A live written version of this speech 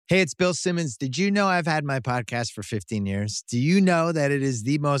Hey, it's Bill Simmons. Did you know I've had my podcast for 15 years? Do you know that it is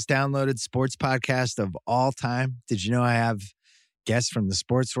the most downloaded sports podcast of all time? Did you know I have guests from the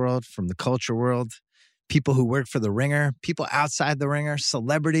sports world, from the culture world, people who work for The Ringer, people outside The Ringer,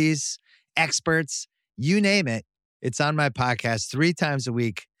 celebrities, experts, you name it. It's on my podcast 3 times a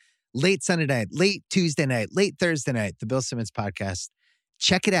week, late Sunday night, late Tuesday night, late Thursday night, the Bill Simmons podcast.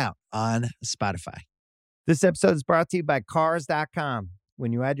 Check it out on Spotify. This episode is brought to you by Cars.com.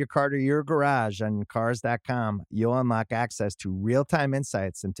 When you add your car to your garage on Cars.com, you'll unlock access to real-time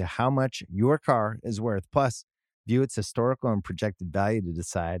insights into how much your car is worth. Plus, view its historical and projected value to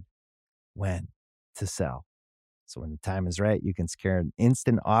decide when to sell. So when the time is right, you can secure an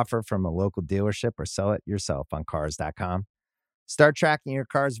instant offer from a local dealership or sell it yourself on Cars.com. Start tracking your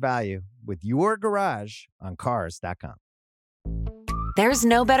car's value with your garage on Cars.com. There's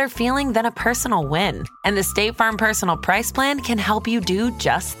no better feeling than a personal win, and the State Farm Personal Price Plan can help you do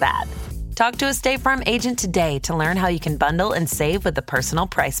just that. Talk to a State Farm agent today to learn how you can bundle and save with the Personal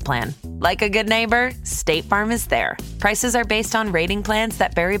Price Plan. Like a good neighbor, State Farm is there. Prices are based on rating plans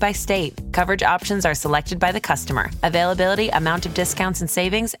that vary by state. Coverage options are selected by the customer. Availability, amount of discounts and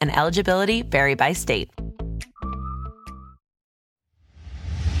savings, and eligibility vary by state.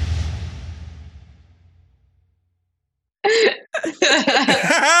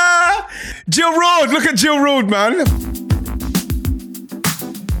 Jill Roord, look at Jill Roord, man.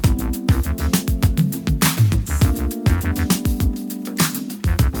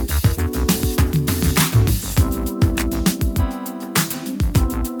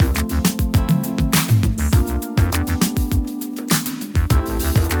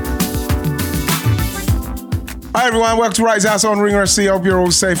 Hi everyone, welcome to Right House on Ringer FC. Hope you're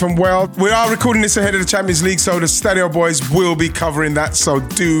all safe and well. We are recording this ahead of the Champions League, so the Stadio boys will be covering that, so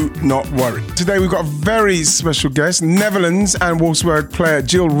do not worry. Today we've got a very special guest, Netherlands and Wolfsburg player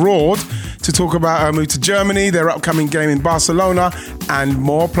Jill Roord, to talk about her move to Germany, their upcoming game in Barcelona, and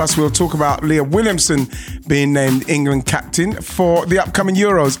more. Plus we'll talk about Leah Williamson being named England captain for the upcoming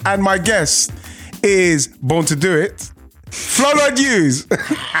Euros. And my guest is, born to do it, Flo Lloyd-Hughes.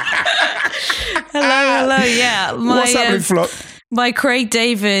 Hello, yeah. What's happening, Flo? My Craig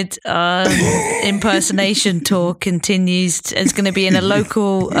David impersonation tour continues. It's going to be in a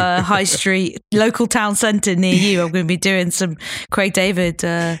local high street, local town centre near you. I'm going to be doing some Craig David,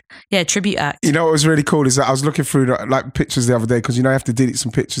 tribute act. You know what was really cool is that I was looking through pictures the other day, because I have to delete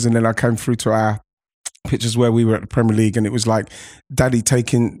some pictures, and then I came through to our pictures where we were at the Premier League, and it was like Daddy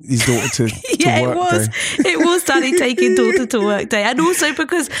taking his daughter to yeah, work day. It was Daddy taking daughter to work day, and also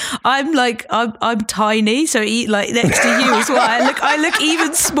because I'm tiny, so next to you as well. I look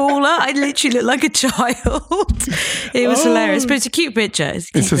even smaller. I literally look like a child. It was hilarious, but it's a cute picture.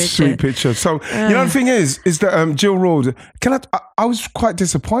 It's a sweet picture. So the thing is that Jill Roord, I was quite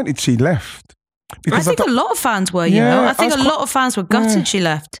disappointed she left, because I think a lot of fans were. I think a lot of fans were gutted she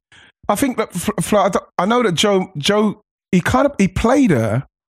left. I think that I know that Joe he played her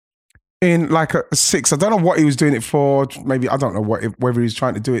in like a 6. I don't know what he was doing it for. Maybe I don't know whether he was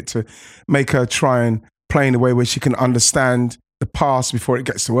trying to do it to make her try and play in a way where she can understand the pass before it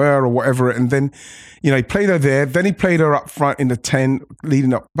gets to her or whatever. And then he played her there. Then he played her up front in the 10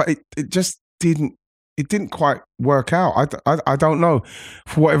 leading up, but it just didn't. It didn't quite work out. I don't know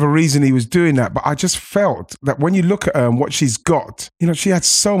for whatever reason he was doing that, but I just felt that when you look at her and what she's got, she had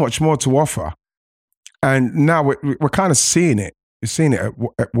so much more to offer. And now we're kind of seeing it. We're seeing it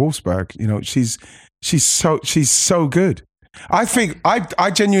at Wolfsburg. She's so good. I think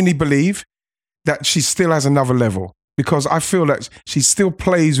I genuinely believe that she still has another level, because I feel that she still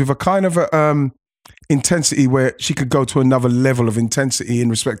plays with a kind of intensity where she could go to another level of intensity in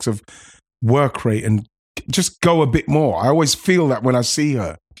respect of work rate and just go a bit more. I always feel that when I see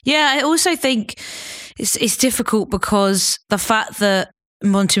her. Yeah, I also think it's difficult because the fact that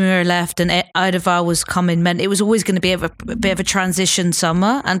Montemurro left and Eidevall was coming meant it was always going to be a bit of a transition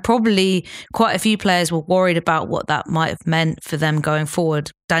summer, and probably quite a few players were worried about what that might have meant for them going forward.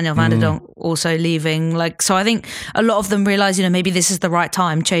 Daniel van der Donk also leaving. So I think a lot of them realise, maybe this is the right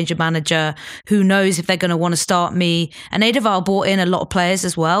time, change of manager. Who knows if they're going to want to start me? And Eidevall brought in a lot of players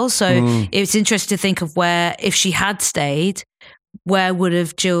as well. So it's interesting to think of where, if she had stayed, where would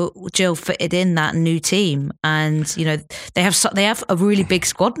have Jill fitted in that new team? And they have a really big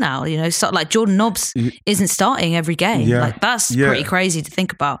squad now. Like Jordan Nobbs isn't starting every game. That's pretty crazy to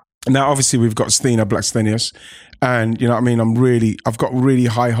think about. Now, obviously, we've got Stina Blackstenius, and I've got really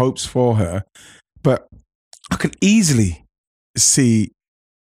high hopes for her. But I could easily see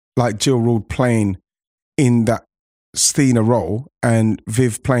like Jill Roord playing in that Stina role and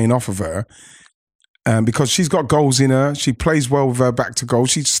Viv playing off of her. because she's got goals in her. She plays well with her back to goal.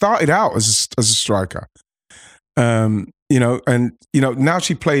 She started out as a striker, now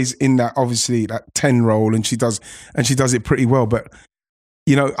she plays in that, obviously, that 10 role, and she does it pretty well. But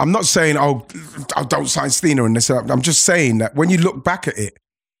I'm not saying don't sign Stina and this. I'm just saying that when you look back at it,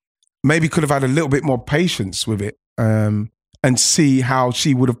 maybe could have had a little bit more patience with it, and see how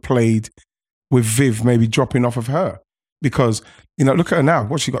she would have played with Viv maybe dropping off of her. Because, look at her now.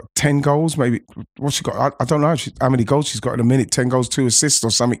 What, she got 10 goals? Maybe, what she got? I don't know how many goals she's got in a minute, 10 goals, 2 assists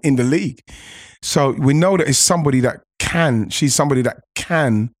or something in the league. So we know that she's somebody that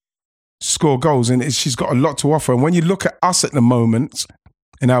can score goals, and she's got a lot to offer. And when you look at us at the moment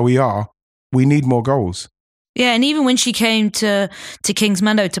and how we are, we need more goals. Yeah, and even when she came to Kings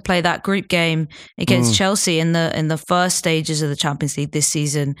Meadow to play that group game against Chelsea in the first stages of the Champions League this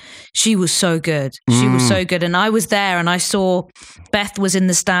season, she was so good. She was so good. And I was there and I saw Beth was in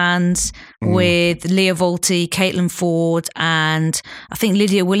the stands with Leah Volti, Caitlin Ford, and I think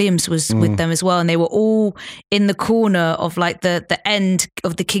Lydia Williams was with them as well. And they were all in the corner of like the end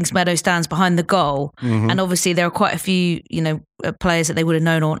of the Kings Meadow stands behind the goal. And obviously there are quite a few, players that they would have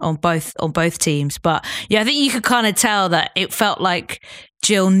known on both teams. But yeah, I think you could kind of tell that it felt like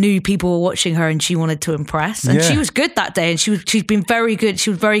Jill knew people were watching her and she wanted to impress. And she was good that day, and she's been very good. She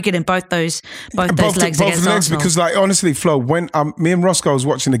was very good in both those legs against Arsenal. Because, like, honestly, Flo, when me and Roscoe was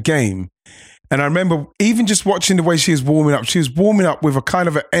watching the game, and I remember even just watching the way she was warming up with a kind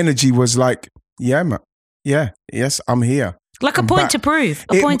of an energy, was like, yeah, man, yes, I'm here. Like a point to prove.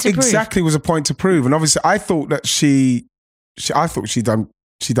 Exactly, was a point to prove. And obviously I thought that she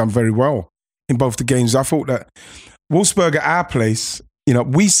done very well in both the games. I thought that Wolfsburg at our place,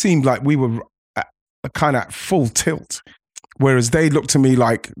 we seemed like we were kind of at full tilt, whereas they looked to me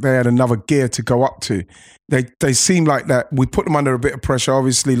like they had another gear to go up to. They seemed like that. We put them under a bit of pressure.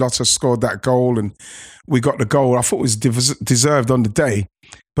 Obviously, Lotta scored that goal and we got the goal. I thought it was deserved on the day,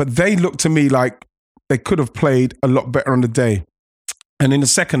 but they looked to me like they could have played a lot better on the day. And in the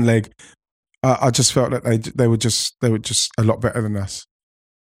second leg, I just felt that they were just a lot better than us.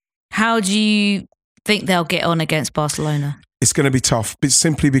 How do you think they'll get on against Barcelona? It's going to be tough, but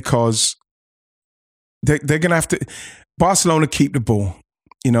simply because they're going to have to. Barcelona keep the ball,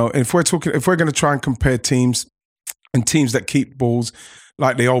 If we're going to try and compare teams and teams that keep balls,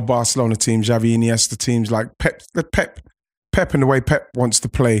 like the old Barcelona teams, Xavi, Iniesta teams, like Pep, and the way Pep wants to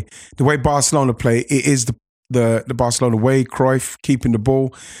play, the way Barcelona play, it is the Barcelona way. Cruyff keeping the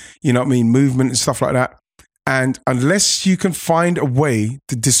ball, movement and stuff like that. And unless you can find a way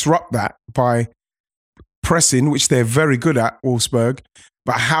to disrupt that by pressing, which they're very good at, Wolfsburg,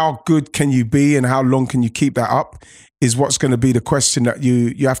 but how good can you be and how long can you keep that up is what's going to be the question that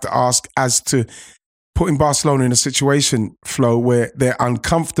you have to ask, as to putting Barcelona in a situation, Flo, where they're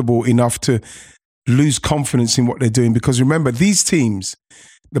uncomfortable enough to lose confidence in what they're doing. Because remember, these teams,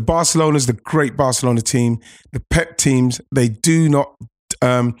 the Barcelona's the great Barcelona team, the Pep teams, they do not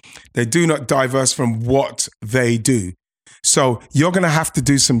diverse from what they do. So you're going to have to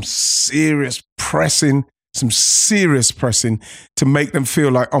do some serious pressing to make them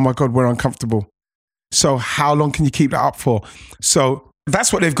feel like, oh my God, we're uncomfortable. So how long can you keep that up for? So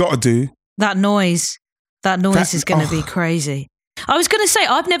that's what they've got to do. That noise is going to be crazy. I was going to say,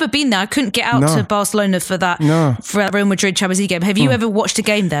 I've never been there. I couldn't get out to Barcelona for that Real Madrid Champions League game. Have you ever watched a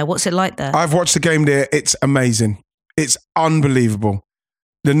game there? What's it like there? I've watched the game there. It's amazing. It's unbelievable.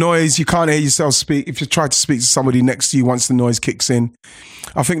 The noise, you can't hear yourself speak. If you try to speak to somebody next to you once the noise kicks in.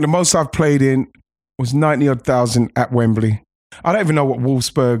 I think the most I've played in was 90,000 at Wembley. I don't even know what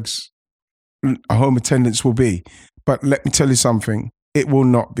Wolfsburg's home attendance will be, but let me tell you something. It will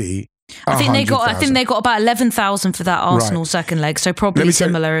not be. I think they got about 11,000 for that Arsenal second leg, so probably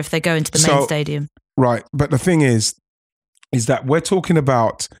similar if they go into the main stadium. Right, but the thing is that we're talking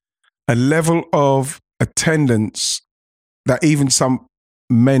about a level of attendance that even some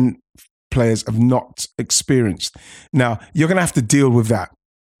men players have not experienced. Now, you're going to have to deal with that.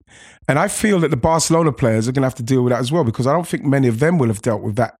 And I feel that the Barcelona players are going to have to deal with that as well, because I don't think many of them will have dealt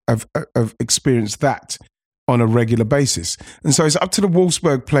with that, have experienced that on a regular basis. And so it's up to the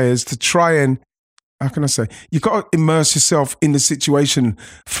Wolfsburg players to try and, how can I say, you've got to immerse yourself in the situation,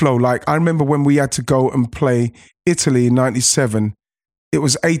 Flo. Like, I remember when we had to go and play Italy in 97, it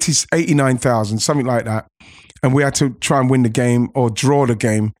was 89,000, something like that. And we had to try and win the game or draw the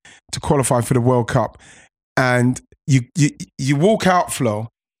game to qualify for the World Cup. And you walk out, Flo,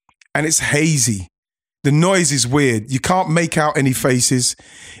 and it's hazy. The noise is weird. You can't make out any faces.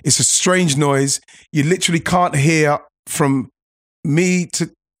 It's a strange noise. You literally can't hear from me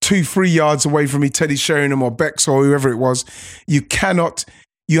to 2-3 yards away from me, Teddy Sheringham or Bex or whoever it was. You cannot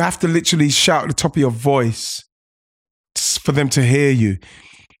you have to literally shout at the top of your voice for them to hear you.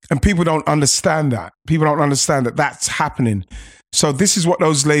 And people don't understand that. People don't understand that that's happening. So this is what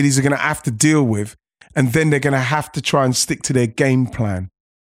those ladies are going to have to deal with. And then they're going to have to try and stick to their game plan,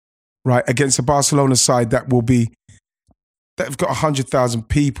 right? Against a Barcelona side that have got 100,000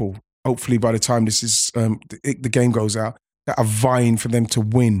 people, hopefully by the time this is the game goes out, that are vying for them to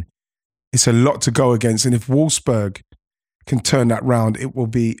win. It's a lot to go against. And if Wolfsburg can turn that round, it will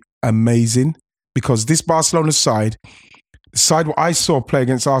be amazing, because this Barcelona side, the side what I saw play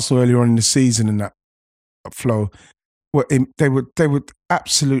against Arsenal earlier on in the season in that flow, they were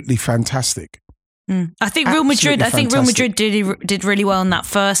absolutely fantastic. I think Real Madrid. Did really well in that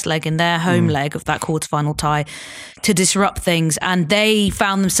first leg, in their home leg of that quarterfinal tie, to disrupt things, and they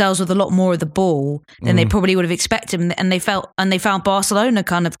found themselves with a lot more of the ball than they probably would have expected, and they found Barcelona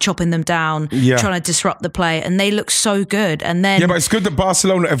kind of chopping them down, trying to disrupt the play, and they look so good. And then but it's good that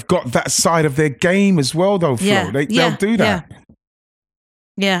Barcelona have got that side of their game as well, though. Flo. They'll do that.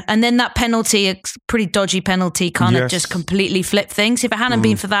 Yeah, and then that penalty, a pretty dodgy penalty, kind of just completely flipped things. If it hadn't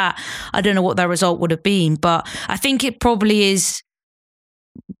been for that, I don't know what their result would have been. But I think it probably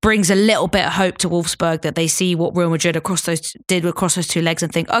brings a little bit of hope to Wolfsburg, that they see what Real Madrid did across those two legs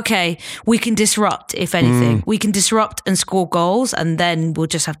and think, okay, we can disrupt, if anything. We can disrupt and score goals, and then we'll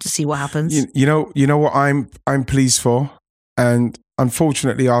just have to see what happens. You know what I'm pleased for? And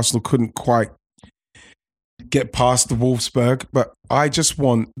unfortunately, Arsenal couldn't quite get past the Wolfsburg, but I just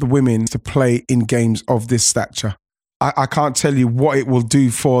want the women to play in games of this stature. I can't tell you what it will do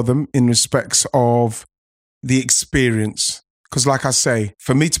for them in respects of the experience. Because like I say,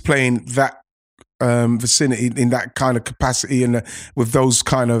 for me to play in that vicinity, in that kind of capacity, and with those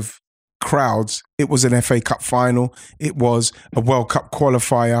kind of crowds, it was an FA Cup final. It was a World Cup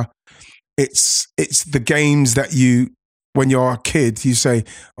qualifier. It's the games that when you're a kid, you say,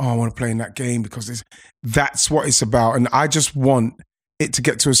 oh, I want to play in that game, because that's what it's about. And I just want it to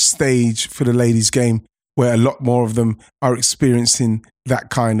get to a stage for the ladies' game where a lot more of them are experiencing that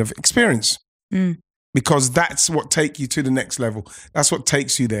kind of experience. Because that's what takes you to the next level. That's what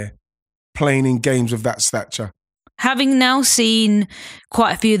takes you there, playing in games of that stature. Having now seen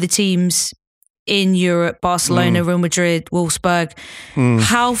quite a few of the teams in Europe, Barcelona, Real Madrid, Wolfsburg,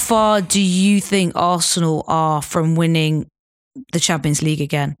 how far do you think Arsenal are from winning the Champions League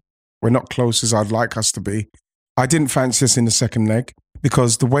again? We're not close as I'd like us to be. I didn't fancy us in the second leg,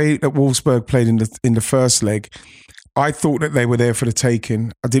 because the way that Wolfsburg played in the first leg, I thought that they were there for the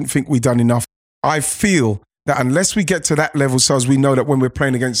taking. I didn't think we'd done enough. I feel that unless we get to that level, so as we know that when we're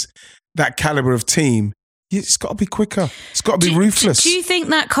playing against that caliber of team, it's got to be quicker. It's got to be ruthless. Do you think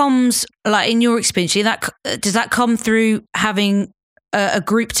that comes, like in your experience, does that come through having a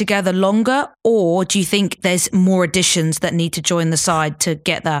group together longer, or do you think there's more additions that need to join the side to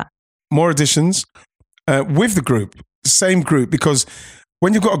get that? More additions with the group, same group, because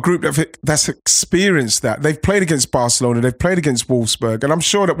when you've got a group that's experienced that, they've played against Barcelona, they've played against Wolfsburg, and I'm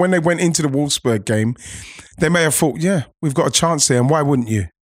sure that when they went into the Wolfsburg game, they may have thought, yeah, we've got a chance here, and why wouldn't you?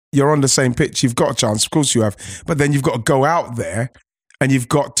 You're on the same pitch, you've got a chance, of course you have, but then you've got to go out there and you've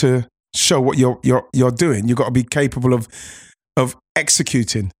got to show what you're doing. You've got to be capable of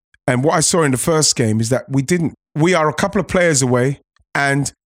executing. And what I saw in the first game is that we are a couple of players away,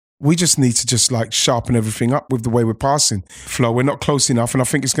 and we just need to just like sharpen everything up with the way we're passing. Flo, we're not close enough, and I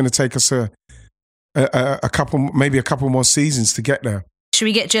think it's going to take us a couple more seasons to get there. Should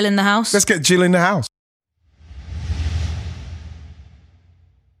we get Jill in the house? Let's get Jill in the house.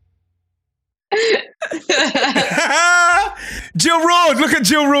 Jill Roord, look at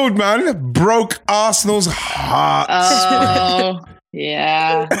Jill Roord, man. Broke Arsenal's heart. Oh,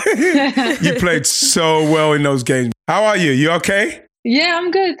 yeah. You played so well in those games. How are you? You okay? Yeah,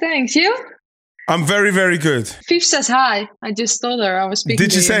 I'm good, thanks. You? I'm very, very good. Fief says hi. I just told her I was speaking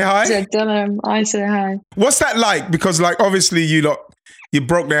Did you say hi? I said, tell her I said hi. What's that like? Because like obviously you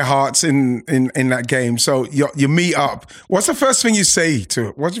broke their hearts in that game. So you meet up. What's the first thing you say to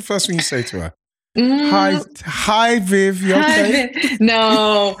her? What's the first thing you say to her? Hi, Viv. You okay?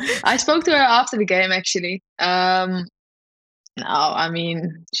 No, I spoke to her after the game actually. No, I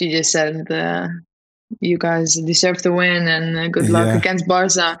mean she just said you guys deserve to win and good luck against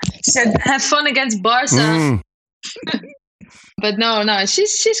Barca. She said have fun against Barca. But no,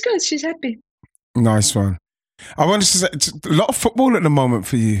 she's good. She's happy. Nice one. I wanted to say it's a lot of football at the moment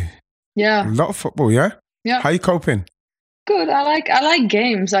for you. Yeah, a lot of football. Yeah. Yeah. How are you coping? Good. I like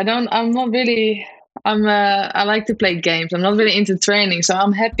games. I like to play games. I'm not really into training, so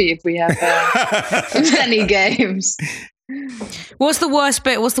I'm happy if we have many games. What's the worst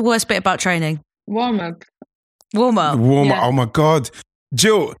bit about training? Warm up. Yeah. Oh my God.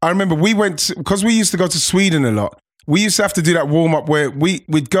 Jill, I remember because we used to go to Sweden a lot. We used to have to do that warm-up where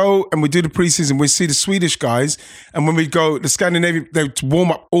we'd go and we'd do the preseason. We'd see the Swedish guys. And when we'd go, the Scandinavian, they'd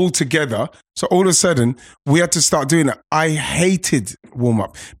warm up all together. So all of a sudden, we had to start doing that. I hated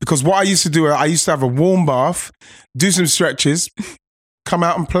warm-up because what I used to do, I used to have a warm bath, do some stretches, come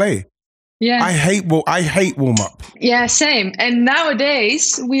out and play. Yeah. I hate warm-up. Yeah, same. And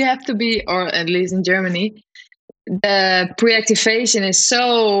nowadays, we have to be, or at least in Germany, the pre-activation is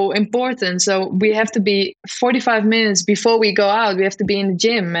so important. So we have to be 45 minutes before we go out. We have to be in the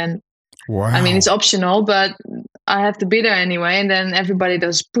gym. And wow. I mean, it's optional, but I have to be there anyway. And then everybody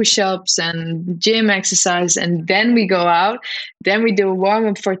does push-ups and gym exercise. And then we go out. Then we do a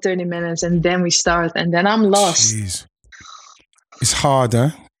warm-up for 30 minutes. And then we start. And then I'm lost. Jeez. It's hard, huh?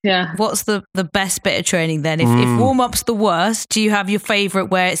 Yeah. What's the best bit of training then? If warm-up's the worst, do you have your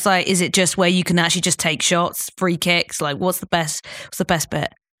favourite where it's like, is it just where you can actually just take shots, free kicks? Like what's the best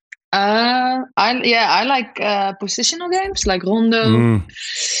bit? I like positional games like rondo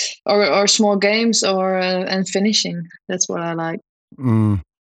or small games and finishing. That's what I like.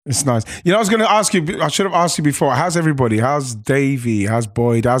 It's nice. You know, I was going to ask you, I should have asked you before, how's everybody? How's Davey? How's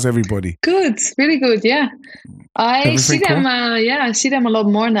Boyd? How's everybody? Good. Really good. Yeah. I see them. I see them a lot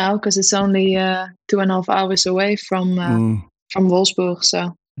more now because it's only 2.5 hours away from Wolfsburg.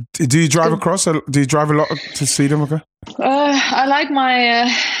 So, do you drive across? Do you drive a lot to see them? Okay. I like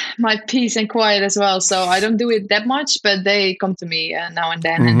my peace and quiet as well. So I don't do it that much, but they come to me now and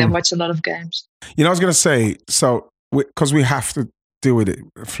then, and they watch a lot of games. You know, I was going to say, so because we have to deal with it,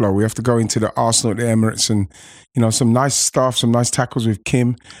 Flo. We have to go into the Arsenal at the Emirates, and you know, some nice stuff, some nice tackles with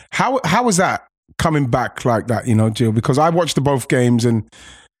Kim. How was that? Coming back like that, you know, Jill, because I watched the both games and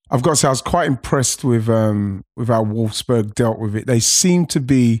I've got to say I was quite impressed with how Wolfsburg dealt with it. They seem to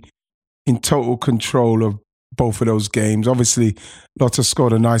be in total control of both of those games. Obviously, Lotta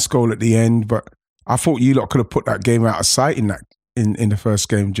scored a nice goal at the end, but I thought you lot could have put that game out of sight in the first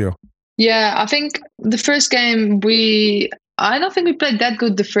game, Jill. Yeah, I think the first game I don't think we played that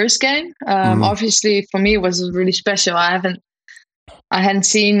good the first game. Obviously, for me, it was really special. I hadn't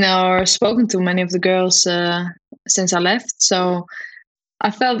seen or spoken to many of the girls since I left. So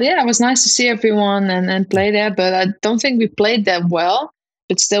I felt, it was nice to see everyone and play there. But I don't think we played that well.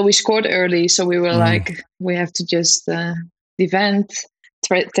 But still, we scored early. So we were like, we have to just defend,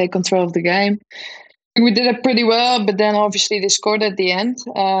 take control of the game. We did it pretty well. But then obviously they scored at the end.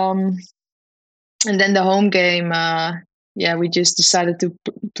 And then the home game, we just decided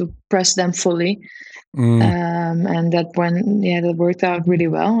to press them fully. And that worked out really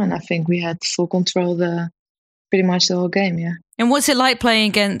well, and I think we had full control pretty much the whole game. Yeah. And what's it like playing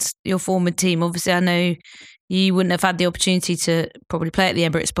against your former team? Obviously, I know you wouldn't have had the opportunity to probably play at the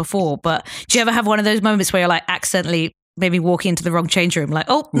Emirates before, but do you ever have one of those moments where you're like accidentally maybe walking into the wrong change room, like,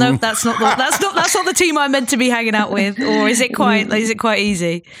 oh no, that's not the team I'm meant to be hanging out with, or is it quite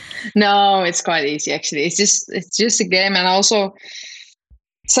easy? No, it's quite easy actually. It's just a game, and I also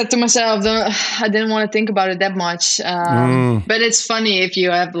said to myself, I didn't want to think about it that much. But it's funny if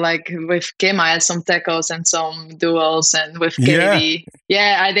you have, like, with Kim, I had some tackles and some duels, and with Katie.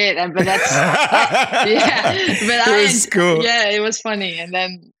 Yeah, I did. But that's, But it was cool. Yeah, it was funny. And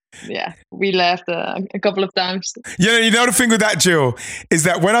then, we laughed a couple of times. Yeah, you know the thing with that, Jill, is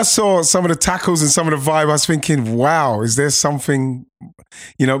that when I saw some of the tackles and some of the vibe, I was thinking, wow, is there something,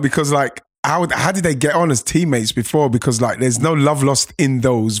 you know, because like, how did they get on as teammates before? Because like there's no love lost in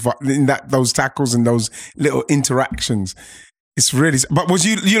those tackles and those little interactions. It's really. But was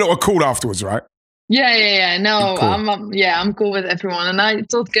you lot were cool afterwards, right? Yeah. No, cool. I'm cool with everyone, and I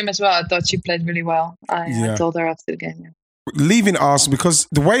told Kim as well. I thought she played really well. I told her after the game. Yeah. Leaving Arsenal, because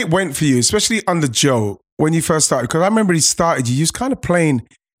the way it went for you, especially under Joe when you first started, because I remember he started, you was kind of playing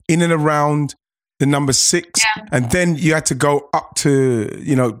in and around the number 6, and then you had to go up to,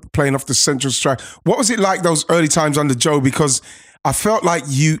 you know, playing off the central strike. What was it like those early times under Joe? Because I felt like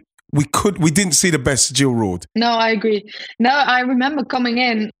we didn't see the best Jill Roord. No, I agree. No, I remember coming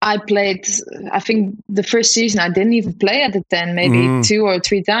in, I played, I think the first season I didn't even play at the 10, maybe 2 or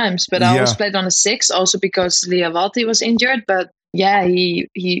 3 times, but I always played on a 6, also because Leah Walti was injured. But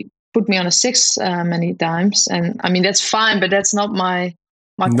he put me on a 6 many times, and I mean that's fine, but that's not my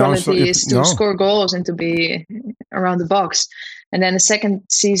quality is to score goals and to be around the box. And then the second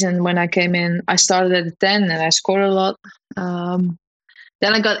season when I came in, I started at the 10 and I scored a lot.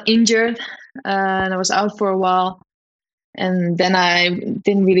 Then I got injured and I was out for a while. And then I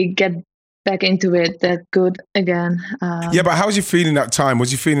didn't really get back into it that good again. But how was you feeling that time?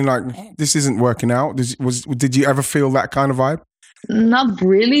 Was you feeling like this isn't working out? Did you ever feel that kind of vibe? Not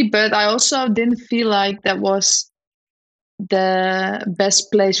really, but I also didn't feel like that was the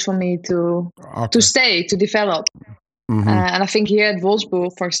best place for me to stay, to develop. And I think here at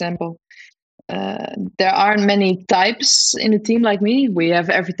Wolfsburg, for example, there aren't many types in the team like me. We have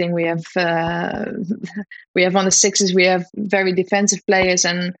everything. We have on the sixes. We have very defensive players,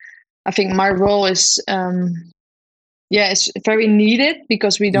 and I think my role is it's very needed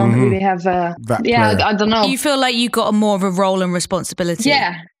because we don't really have I don't know. You feel like you got more of a role and responsibility.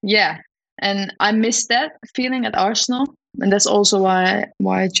 Yeah, and I miss that feeling at Arsenal, and that's also why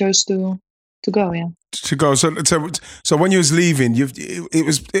I chose to go. Yeah. To go. So when you was leaving, it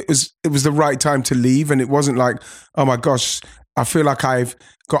was the right time to leave, and it wasn't like, oh my gosh, I feel like I've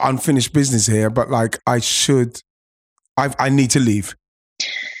got unfinished business here, but like I need to leave.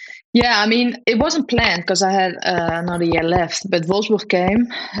 Yeah, I mean, it wasn't planned because I had another year left, but Wolfsburg came,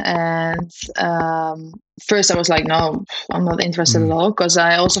 and first I was like, no, I'm not interested at all, because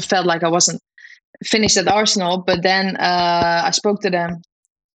I also felt like I wasn't finished at Arsenal. But then I spoke to them,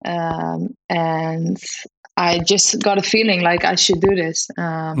 and I just got a feeling like I should do this,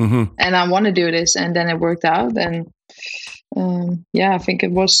 and I want to do this, and then it worked out, and I think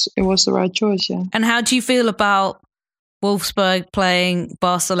it was the right choice. Yeah. And how do you feel about Wolfsburg playing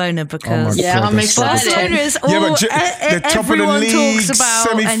Barcelona? Because I'm excited. Barcelona is all the top of the league, talks about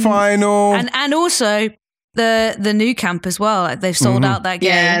semi-final, and also the new camp as well. They've sold out that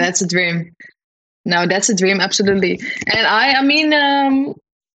game. Yeah, that's a dream. No, that's a dream, absolutely. And I mean,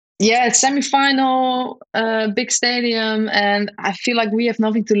 it's semi-final, big stadium, and I feel like we have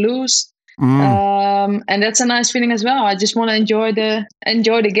nothing to lose. And that's a nice feeling as well. I just want to enjoy the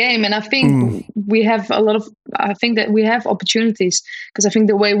game, and I think we have we have opportunities, because I think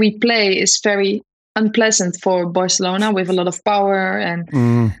the way we play is very unpleasant for Barcelona, with a lot of power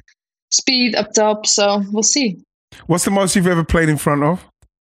and speed up top. So we'll see. What's the most you've ever played in front of?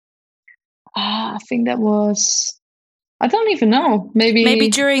 I think that was, I don't even know. Maybe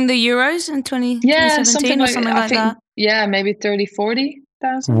during the Euros in 2017 or something like that. Yeah, maybe 30,000-40,000.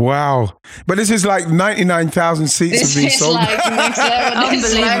 Wow. But this is like 99,000 seats have been sold. This is like next level.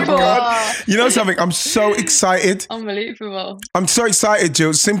 Unbelievable. God. You know something? I'm so excited. Unbelievable. I'm so excited,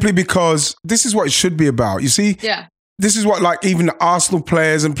 Jill, simply because this is what it should be about. You see? Yeah. This is what, like, even the Arsenal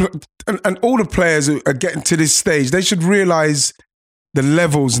players and all the players who are getting to this stage, they should realise the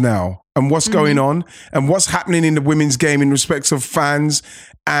levels now and what's going on and what's happening in the women's game in respect of fans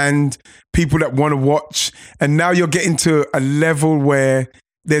and people that want to watch. And now you're getting to a level where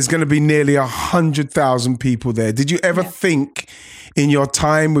there's going to be nearly 100,000 people there. Did you ever think in your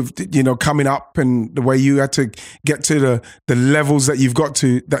time with, coming up and the way you had to get to the levels that you've got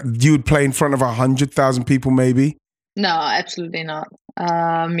to, that you would play in front of 100,000 people maybe? No, absolutely not.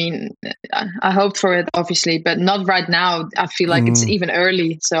 I mean, I hoped for it, obviously, but not right now. I feel like it's even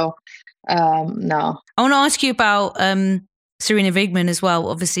early. So, no. I want to ask you about Sarina Wiegman as well.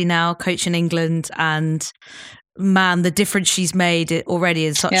 Obviously now coaching England, and man, the difference she's made already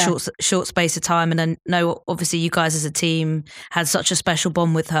in such short space of time. And I know, obviously, you guys as a team had such a special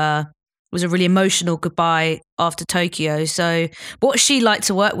bond with her. It was a really emotional goodbye after Tokyo. So what's she like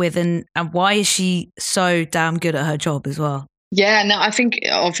to work with, and why is she so damn good at her job as well? Yeah, no, I think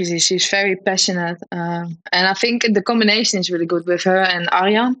obviously she's very passionate. And I think the combination is really good with her and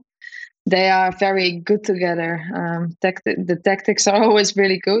Arjan. They are very good together. The tactics are always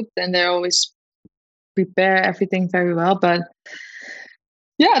really good, and they always prepare everything very well. But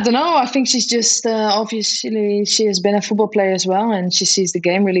yeah, I don't know. I think she's just, obviously, she has been a football player as well, and she sees the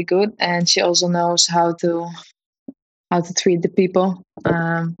game really good. And she also knows how to treat the people.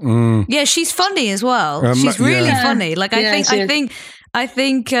 Yeah, she's funny as well. She's really funny. Like I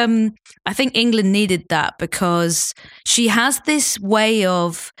think England needed that, because she has this way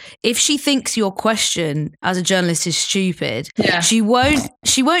of, if she thinks your question as a journalist is stupid, she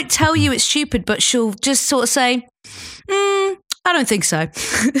won't tell you it's stupid, but she'll just sort of say, I don't think so. And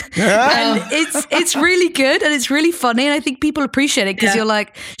it's really good, and it's really funny, and I think people appreciate it, because you're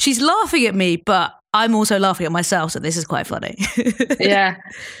like, she's laughing at me, but I'm also laughing at myself, so this is quite funny. Yeah.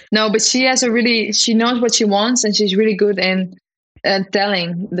 No, but she knows what she wants, and she's really good in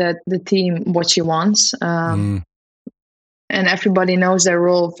telling the team what she wants. And everybody knows their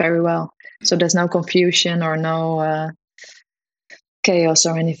role very well. So there's no confusion or no chaos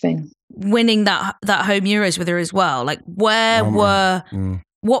or anything. Winning that home Euros with her as well. Like, what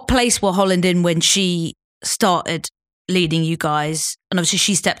place were Holland in when she started leading you guys? And obviously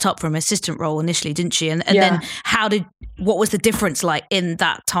she stepped up from assistant role initially, didn't she? And then what was the difference like in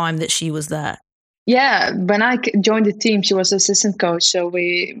that time that she was there? Yeah, when I joined the team, she was assistant coach. So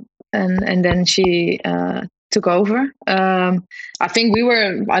and then she took over. I think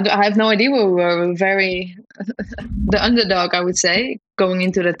I have no idea. We were very the underdog, I would say, going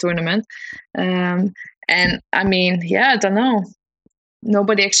into the tournament. And I mean, I don't know.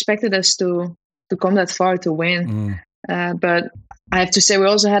 Nobody expected us to come that far to win. But I have to say, we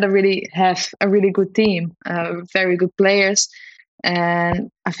also have a really good team, very good players.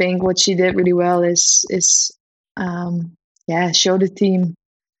 And I think what she did really well is show the team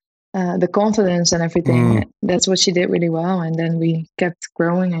the confidence and everything. That's what she did really well. And then we kept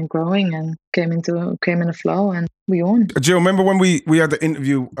growing and came in a flow, and we won. Jill, remember when we had the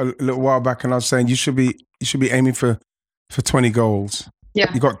interview a little while back, and I was saying you should be aiming for 20 goals.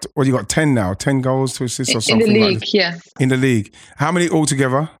 Yeah. You got 10 now, 10 goals to assist or something in the league, like that. yeah. In the league. How many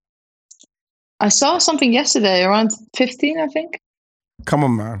altogether? I saw something yesterday, around 15, I think. Come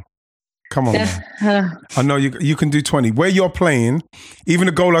on, man. Man. I know you can do 20. Where you're playing, even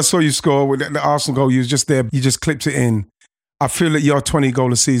the goal I saw you score, with the Arsenal goal, you was just there, you just clipped it in. I feel that you're a 20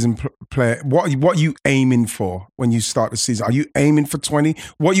 goal a season player. What are you aiming for when you start the season? Are you aiming for 20?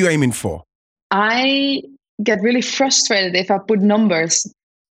 What are you aiming for? I get really frustrated if I put numbers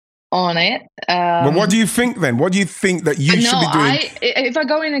on it. But what do you think then? What do you think that you should be doing? If I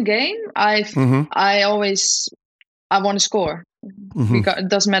go in a game, I want to score. Because it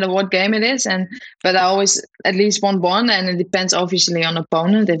doesn't matter what game it is, but I always at least want one, and it depends obviously on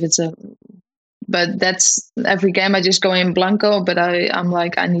opponent. But that's every game I just go in blanco. But I'm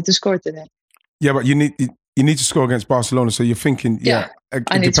like, I need to score today. Yeah, but you need to score against Barcelona. So you're thinking,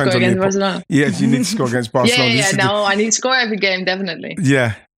 I need to score against Barcelona. Yes, you need to score against Barcelona. I need to score every game, definitely.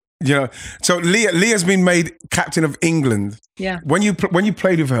 Yeah. So Leah's been made captain of England. Yeah. When you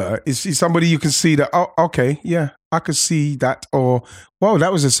played with her, is she somebody you can see that? Oh, okay, yeah, I could see that. Or, whoa,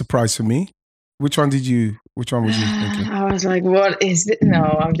 that was a surprise for me. Which one was you thinking? I was like, what is this? No,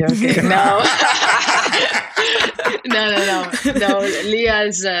 I'm joking. No. No. Leah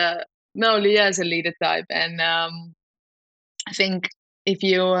is a leader type, and I think if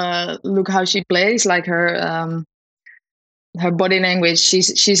you look how she plays, like her body language,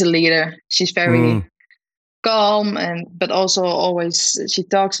 she's a leader. She's very calm, but also always she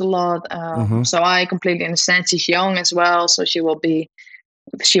talks a lot. So I completely understand. She's young as well, so she will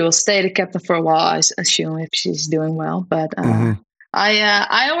stay the captain for a while, I assume, if she's doing well. But I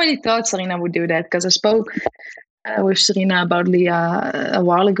already thought Serena would do that, because I spoke with Serena about Leah a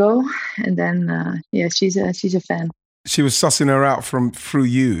while ago, and then she's a fan. She was sussing her out through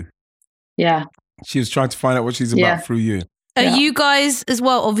you. Yeah, she was trying to find out what she's about through you. Are you guys as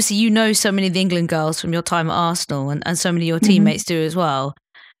well? Obviously, you know so many of the England girls from your time at Arsenal, and so many of your teammates do as well.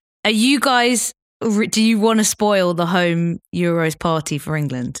 Are you guys? Do you want to spoil the home Euros party for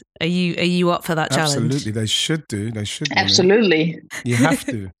England? Are you up for that challenge? Absolutely, they should do. Absolutely, you have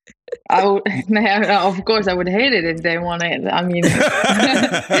to. Of course, I would hate it if they won it. I mean,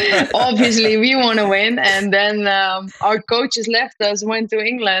 obviously we want to win, and then our coaches left us, went to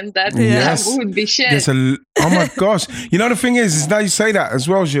England. That would be shit. Oh my gosh! You know, the thing is now you say that as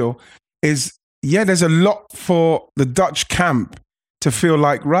well, Gilles. There's a lot for the Dutch camp to feel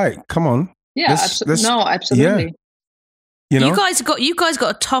like, right? Come on. Yeah, absolutely. Yeah. You know? You guys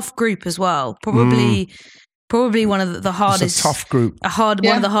got a tough group as well. Probably one of the hardest. It's a tough group.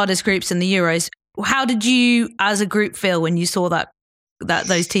 One of the hardest groups in the Euros. How did you, as a group, feel when you saw that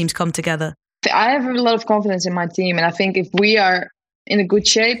those teams come together? I have a lot of confidence in my team, and I think if we are in a good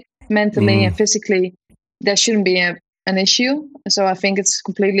shape mentally and physically, there shouldn't be an issue. So I think it's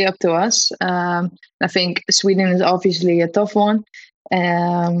completely up to us. I think Sweden is obviously a tough one.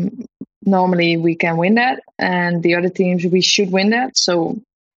 Normally we can win that, and the other teams, we should win that. So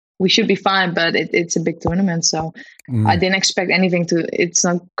we should be fine, but it's a big tournament. So I didn't expect anything it's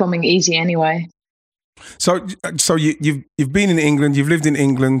not coming easy anyway. So you've been in England, you've lived in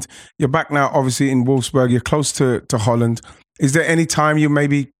England, you're back now obviously in Wolfsburg, you're close to Holland. Is there any time you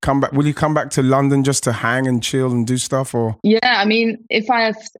maybe come back? Will you come back to London just to hang and chill and do stuff? Or yeah, I mean, if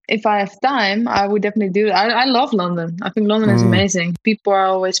I have time, I would definitely do it. I love London. I think London is amazing. People are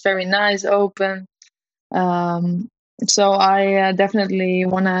always very nice, open. So I definitely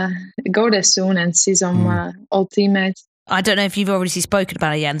want to go there soon and see some old teammates. I don't know if you've already spoken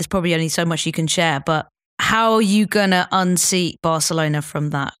about it yet, and there's probably only so much you can share. But how are you gonna unseat Barcelona from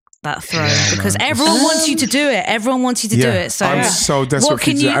that throne? Because everyone wants you to do it. Everyone wants you to do it. So I'm so desperate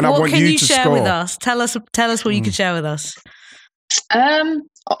to do it, and I want you to share score. with us? Tell us what you can share with us.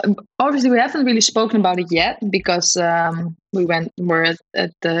 Obviously, we haven't really spoken about it yet because we're at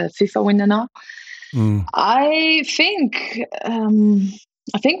the FIFA window now. I think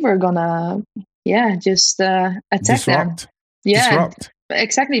we're gonna just attack them. Disrupt.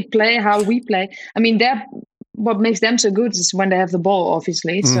 Exactly. Play how we play. I mean, what makes them so good is when they have the ball,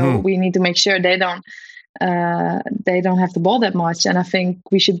 obviously. So we need to make sure they don't have the ball that much. And I think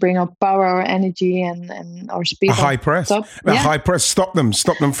we should bring our power, our energy, and our speed. A high press. High press. Stop them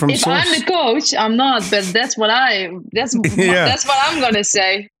from If source. I'm the coach, I'm not, but that's what that's what I'm gonna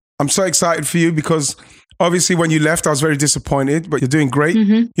say. I'm so excited for you because obviously when you left, I was very disappointed, but you're doing great.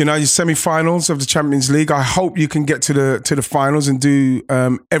 You know, your semi-finals of the Champions League. I hope you can get to the finals and do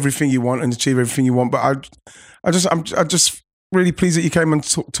everything you want and achieve everything you want. But I'm just really pleased that you came and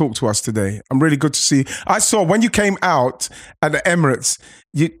talked to us today. I'm really good to see you. I saw when you came out at the Emirates,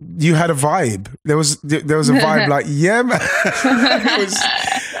 you had a vibe. There was a vibe like, yeah, man.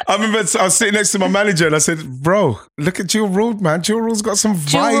 I remember I was sitting next to my manager and I said, bro, look at Jill Roord, man. Jill Roord's got some vibe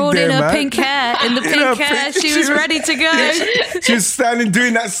Jill Roord there, in her man. pink hair, she was ready to go. She was standing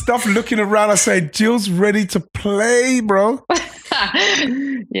doing that stuff, looking around. I said, Jill's ready to play, bro.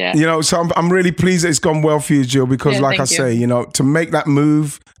 Yeah. You know, so I'm really pleased that it's gone well for you, Jill, because like I say, you know, to make that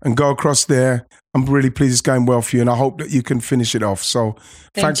move and go across there, I'm really pleased it's going well for you and I hope that you can finish it off. So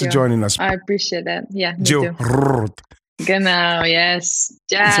thanks for joining us. I appreciate that. Yeah, me Jill too. Roord. Genau, yes.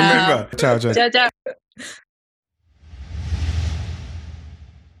 Ciao. Remember. Ciao, ciao. Ciao, ciao.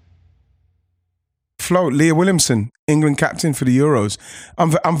 Flo, Leah Williamson, England captain for the Euros.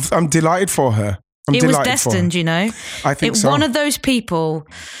 I'm delighted for her. It was destined, you know. I think so. One of those people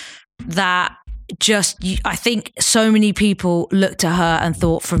that I think so many people looked at her and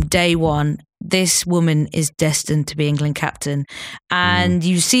thought from day one, this woman is destined to be England captain. And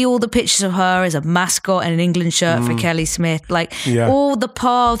you see all the pictures of her as a mascot in an England shirt for Kelly Smith. Like all the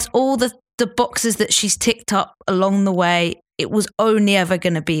paths, all the boxes that she's ticked up along the way. It was only ever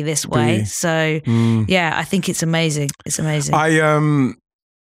going to be this way. So yeah, I think it's amazing. It's amazing.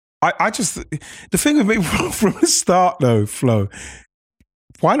 I just, the thing with me from the start though, Flo,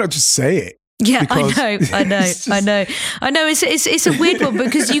 why not just say it? Yeah, Because I know. It's a weird one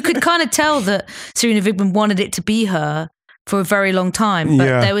because you could kind of tell that Sarina Wiegman wanted it to be her for a very long time, but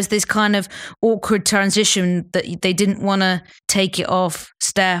there was this kind of awkward transition that they didn't want to take it off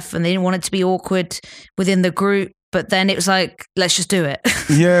Steph, and they didn't want it to be awkward within the group. But then it was like, let's just do it.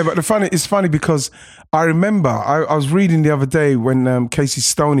 Yeah, but it's funny because I remember I was reading the other day when Casey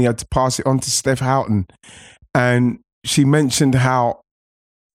Stoney had to pass it on to Steph Houghton, and she mentioned how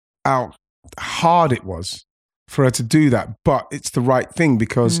hard it was for her to do that, but it's the right thing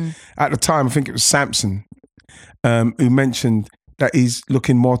because at the time, I think it was Samson who mentioned that he's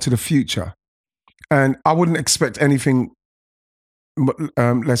looking more to the future. And I wouldn't expect anything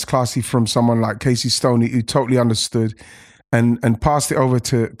less classy from someone like Casey Stoney, who totally understood and passed it over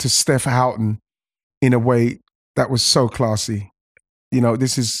to Steph Houghton in a way that was so classy. You know,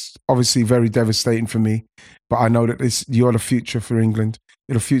 this is obviously very devastating for me, but I know that you're the future for England.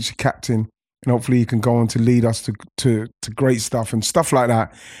 You're the future captain, and hopefully you can go on to lead us to great stuff and stuff like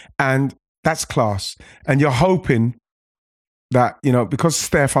that. And that's class. And you're hoping that, you know, because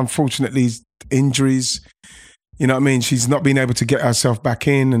Steph, unfortunately, injuries, you know what I mean? She's not been able to get herself back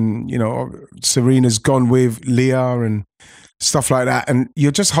in, and, you know, Serena's gone with Leah and stuff like that. And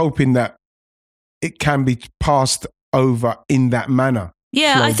you're just hoping that it can be passed over in that manner.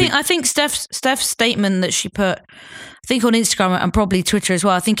 Yeah, I think Steph's statement that she put, I think on Instagram and probably Twitter as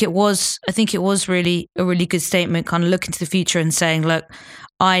well. I think it was really a really good statement, kind of looking to the future and saying, look,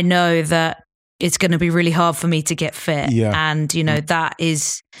 I know that it's going to be really hard for me to get fit, and you know that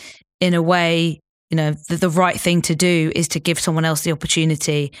is in a way, you know, the right thing to do is to give someone else the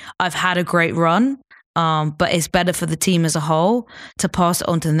opportunity. I've had a great run. But it's better for the team as a whole to pass it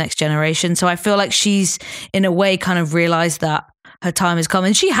on to the next generation. So I feel like she's in a way kind of realized that her time has come,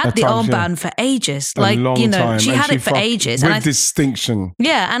 and she had the armband for ages. Like, you know, time. she had it for ages. With distinction.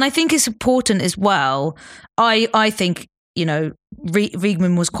 Yeah, and I think it's important as well. I think, you know,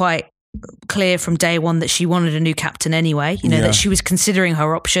 Wiegman was quite clear from day one that she wanted a new captain anyway, you know, that she was considering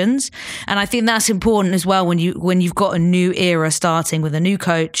her options. And I think that's important as well when you've got a new era starting with a new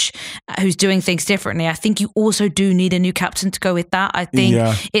coach who's doing things differently. I think you also do need a new captain to go with that. I think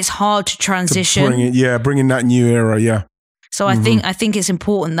it's hard to transition. Bringing that new era, So I think it's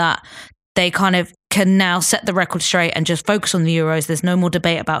important that they kind of can now set the record straight and just focus on the Euros. There's no more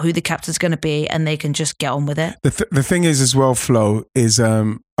debate about who the captain's going to be, and they can just get on with it. The thing is as well, Flo, is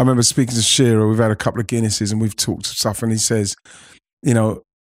I remember speaking to Shearer, we've had a couple of Guinnesses and we've talked stuff, and he says, you know,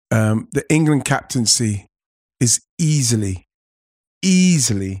 the England captaincy is easily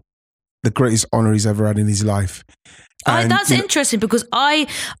the greatest honour he's ever had in his life. And, that's interesting because I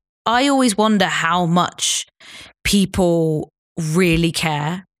always wonder how much people really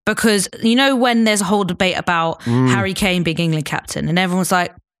care. Because, you know, when there's a whole debate about Harry Kane being England captain and everyone's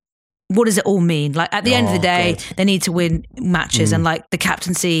like, what does it all mean? Like at the end of the day, God. they need to win matches and like the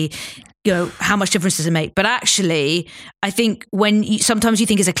captaincy, you know, how much difference does it make? But actually, I think sometimes you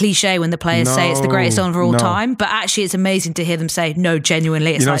think it's a cliche when the players say it's the greatest honor of all time, but actually it's amazing to hear them say, no,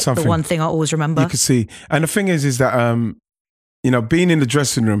 genuinely, it's like the one thing I always remember. You can see. And the thing is that, you know, being in the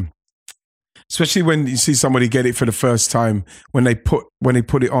dressing room, especially when you see somebody get it for the first time, when they put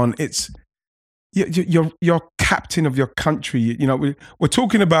it on, it's, you're captain of your country. You know, we're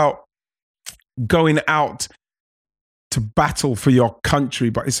talking about going out to battle for your country,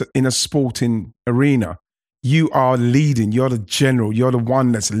 but it's in a sporting arena. You are leading. You're the general. You're the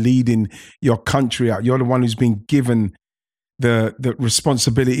one that's leading your country out. You're the one who's been given the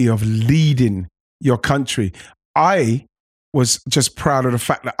responsibility of leading your country. I was just proud of the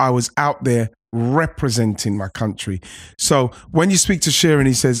fact that I was out there representing my country. So when you speak to Sheeran,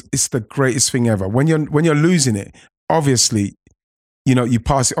 he says it's the greatest thing ever. When you're losing it, obviously, you know, you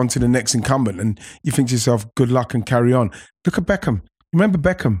pass it on to the next incumbent and you think to yourself, good luck and carry on. Look at Beckham. Remember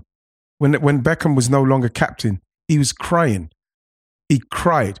Beckham? When Beckham was no longer captain, he was crying. He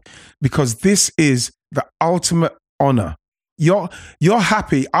cried because this is the ultimate honor. You're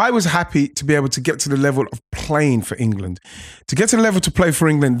happy. I was happy to be able to get to the level of playing for England. To get to the level to play for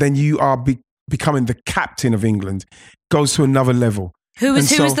England, then you are becoming the captain of England. Goes to another level. Who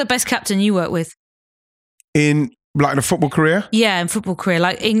was the best captain you worked with? In like the football career? Yeah, in football career,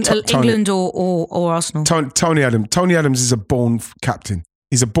 like England or Arsenal. Tony Adams. Tony Adams is a born captain.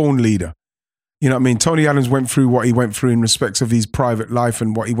 He's a born leader. You know what I mean? Tony Adams went through what he went through in respects of his private life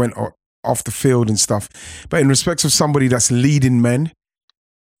and what he went off the field and stuff. But in respects of somebody that's leading men,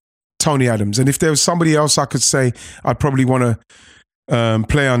 Tony Adams. And if there was somebody else I could say I'd probably want to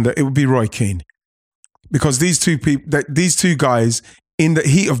play under, it would be Roy Keane. Because these two guys, in the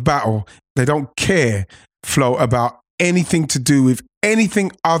heat of battle, they don't care, Flo, about anything to do with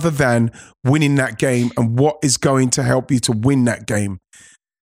anything other than winning that game and what is going to help you to win that game.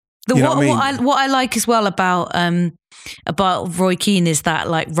 What I like as well about Roy Keane is that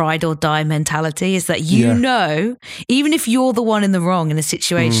like ride or die mentality, is that you know, even if you're the one in the wrong in a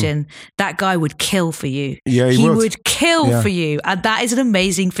situation, that guy would kill for you. Yeah, he would kill for you. And that is an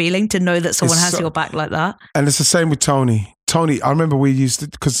amazing feeling to know that someone has your back like that. And it's the same with Tony. Tony, I remember we used to,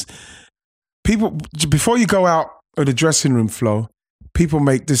 because people, before you go out of the dressing room, Flo,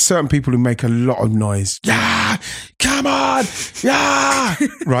 there's certain people who make a lot of noise. Yeah, come on, yeah,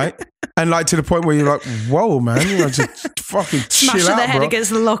 right? And like to the point where you're like, whoa, man, you know, just fucking chill out, smashing their head bro.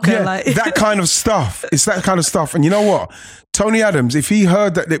 against the locker. Yeah, like that kind of stuff. It's that kind of stuff. And you know what? Tony Adams, if he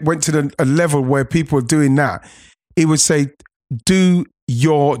heard that it went to a level where people are doing that, he would say, do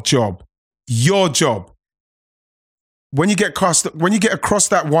your job. Your job. When you get across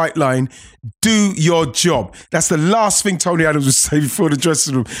that white line, do your job. That's the last thing Tony Adams would say before the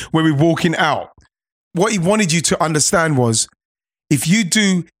dressing room when we're walking out. What he wanted you to understand was, if you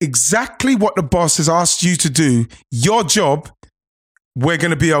do exactly what the boss has asked you to do, your job, we're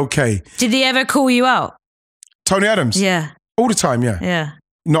going to be okay. Did he ever call you out? Tony Adams? Yeah. All the time, yeah. Yeah.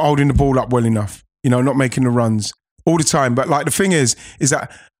 Not holding the ball up well enough, you know, not making the runs. All the time. But like the thing is that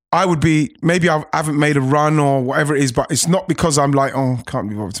I would be, maybe I haven't made a run or whatever it is, but it's not because I'm like, oh, can't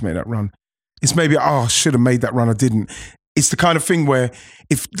be bothered to make that run. It's maybe, I should have made that run, I didn't. It's the kind of thing where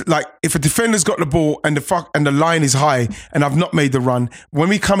if a defender's got the ball and the line is high and I've not made the run, when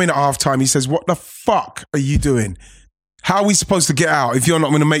we come in at halftime, he says, what the fuck are you doing? How are we supposed to get out if you're not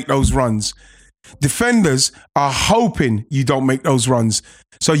going to make those runs? Defenders are hoping you don't make those runs.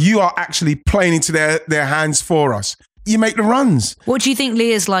 So you are actually playing into their hands for us. You make the runs. What do you think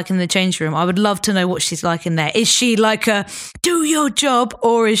Leah's like in the change room? I would love to know what she's like in there. Is she like a do your job,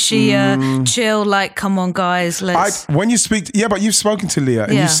 or is she chill, like come on guys, let's... When you speak, but you've spoken to Leah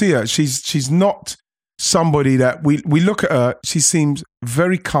and you see her. She's not somebody that we look at her. She seems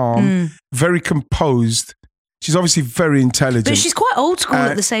very calm, very composed. She's obviously very intelligent. But she's quite old school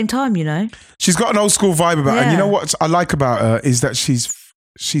at the same time, you know. She's got an old school vibe about her. And you know what I like about her is that she's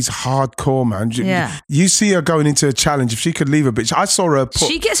hardcore, man. Yeah. You see her going into a challenge. If she could leave a bitch, I saw her put...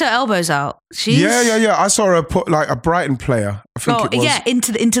 She gets her elbows out. Yeah. I saw her put like a Brighton player, I think it was. Yeah,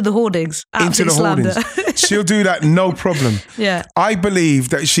 into the hoardings. Into the hoardings. She'll do that, no problem. Yeah. I believe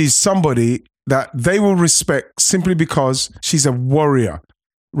that she's somebody that they will respect simply because she's a warrior,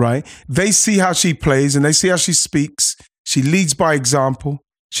 right? They see how she plays and they see how she speaks. She leads by example.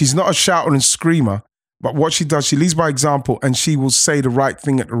 She's not a shouter and screamer. But what she does, she leads by example and she will say the right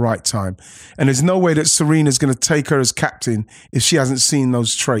thing at the right time. And there's no way that Serena's going to take her as captain if she hasn't seen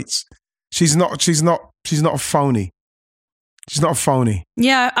those traits. She's not a phony. She's not a phony.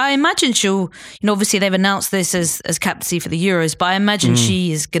 Yeah, I imagine she'll, obviously they've announced this as captaincy for the Euros, but I imagine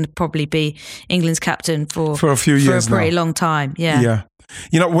she is going to probably be England's captain for a few years for a pretty now. long time. Yeah.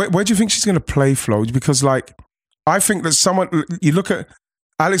 Yeah. Where do you think she's going to play, Flo? Because I think that you look at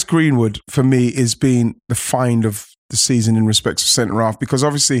Alex Greenwood, for me, is being the find of the season in respect of centre-half, because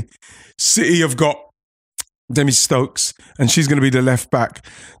obviously City have got Demi Stokes and she's going to be the left back.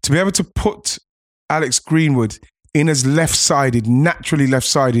 To be able to put Alex Greenwood in as left-sided, naturally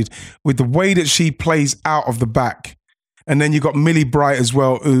left-sided, with the way that she plays out of the back. And then you've got Millie Bright as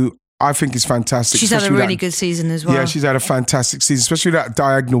well, who I think is fantastic. She's had a really good season as well. Yeah, she's had a fantastic season, especially that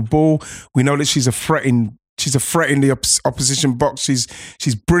diagonal ball. We know that she's a threat in the opposition box.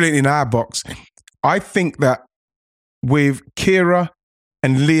 She's brilliant in our box. I think that with Keira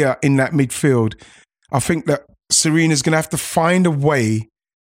and Leah in that midfield, I think that Serena's going to have to find a way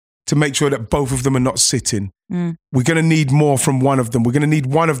to make sure that both of them are not sitting. We're going to need more from one of them. We're going to need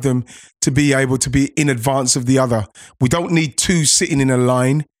one of them to be able to be in advance of the other. We don't need two sitting in a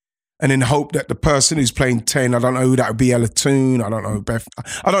line and then hope that the person who's playing 10, I don't know who that would be, Ella Toon, I don't know Beth,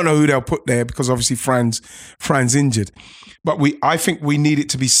 I don't know who they'll put there, because obviously Fran's injured. But I think we need it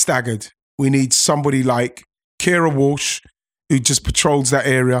to be staggered. We need somebody like Keira Walsh, who just patrols that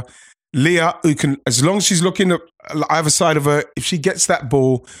area. Leah, who can, as long as she's looking at either side of her, if she gets that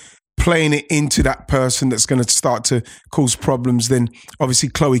ball, playing it into that person that's going to start to cause problems, then obviously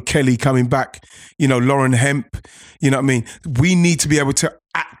Chloe Kelly coming back, Lauren Hemp, you know what I mean? We need to be able to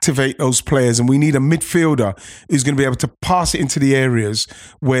activate those players, and we need a midfielder who's going to be able to pass it into the areas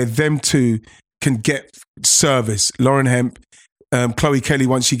where them two can get service. Lauren Hemp, Chloe Kelly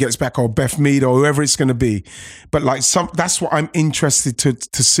once she gets back, or Beth Mead, or whoever it's going to be. But that's what I'm interested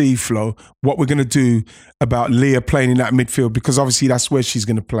to see, Flo, what we're going to do about Leah playing in that midfield, because obviously that's where she's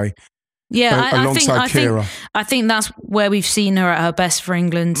going to play. Yeah, alongside Keira. I think that's where we've seen her at her best for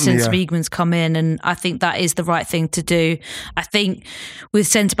England since Wiegman's come in, and I think that is the right thing to do. I think with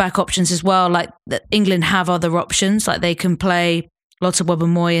centre-back options as well, like England have other options, like they can play Lotte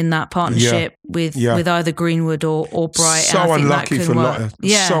Wubben-Moy in that partnership with either Greenwood or Bright. So unlucky for Lotte.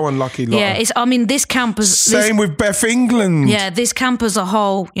 Yeah. So unlucky, Lotte. Yeah, this camp is... Same with Beth England. Yeah, this camp as a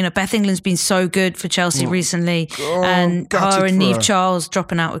whole, Beth England's been so good for Chelsea recently. And her and Niamh Charles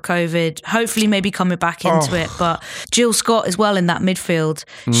dropping out with COVID, hopefully maybe coming back into it. But Jill Scott as well in that midfield.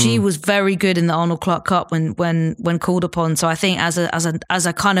 She was very good in the Arnold Clark Cup when called upon. So I think as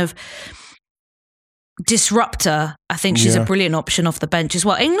a kind of disruptor, I think she's a brilliant option off the bench as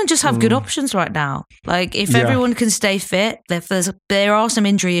well. England just have good options right now. Like if everyone can stay fit, there are some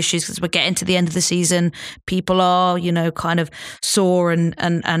injury issues because we're getting to the end of the season. People are, kind of sore and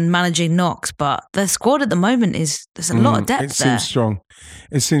managing knocks, but the squad at the moment there's a lot of depth there.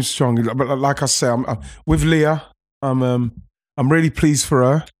 It seems strong. But like I say, I'm with Leah, I'm really pleased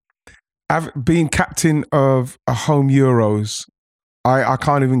for her. Being captain of a home Euros, I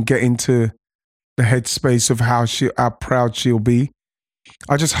can't even get into the headspace of how proud she'll be.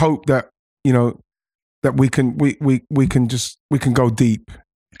 I just hope that that we can go deep.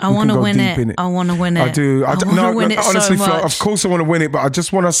 I want to win it. I want to win it. I do. I want to win it honestly, so much. Flo, of course I want to win it, but I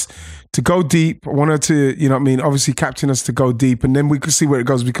just want us to go deep. I want her to, obviously captain us to go deep, and then we can see where it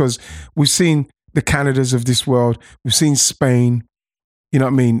goes, because we've seen the Canadas of this world. We've seen Spain. You know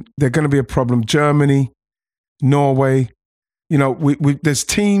what I mean? They're going to be a problem. Germany, Norway. There's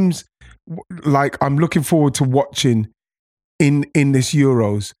teams like I'm looking forward to watching in this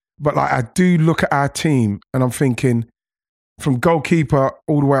Euros. But I do look at our team and I'm thinking, from goalkeeper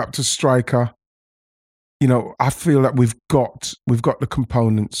all the way up to striker, I feel that we've got the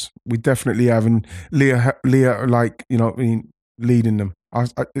components. We definitely have, and Leah, leading them.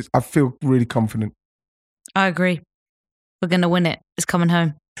 I feel really confident. I agree. We're going to win it. It's coming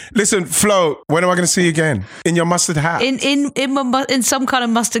home. Listen, Flo, when am I going to see you again? In your mustard hat? In some kind of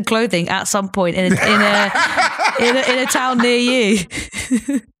mustard clothing at some point in a town near you.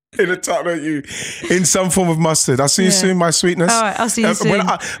 In a town near you. In some form of mustard. I'll see you soon, my sweetness. All right, I'll see you soon.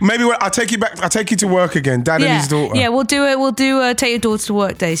 I'll take you back. I'll take you to work again. Dad and his daughter. Yeah, we'll do it. We'll do take your daughter to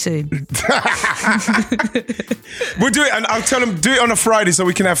work day soon. We'll do it, and I'll tell them, do it on a Friday so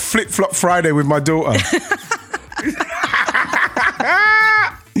we can have Flip-Flop Friday with my daughter.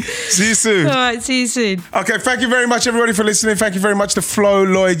 See you soon. All right, see you soon. Okay, thank you very much, everybody, for listening. Thank you very much to Flo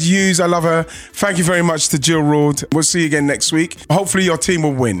Lloyd-Hughes. I love her. Thank you very much to Jill Roord. We'll see you again next week. Hopefully your team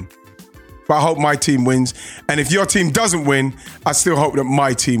will win. But I hope my team wins. And if your team doesn't win, I still hope that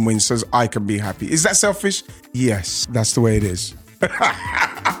my team wins so I can be happy. Is that selfish? Yes, that's the way it is.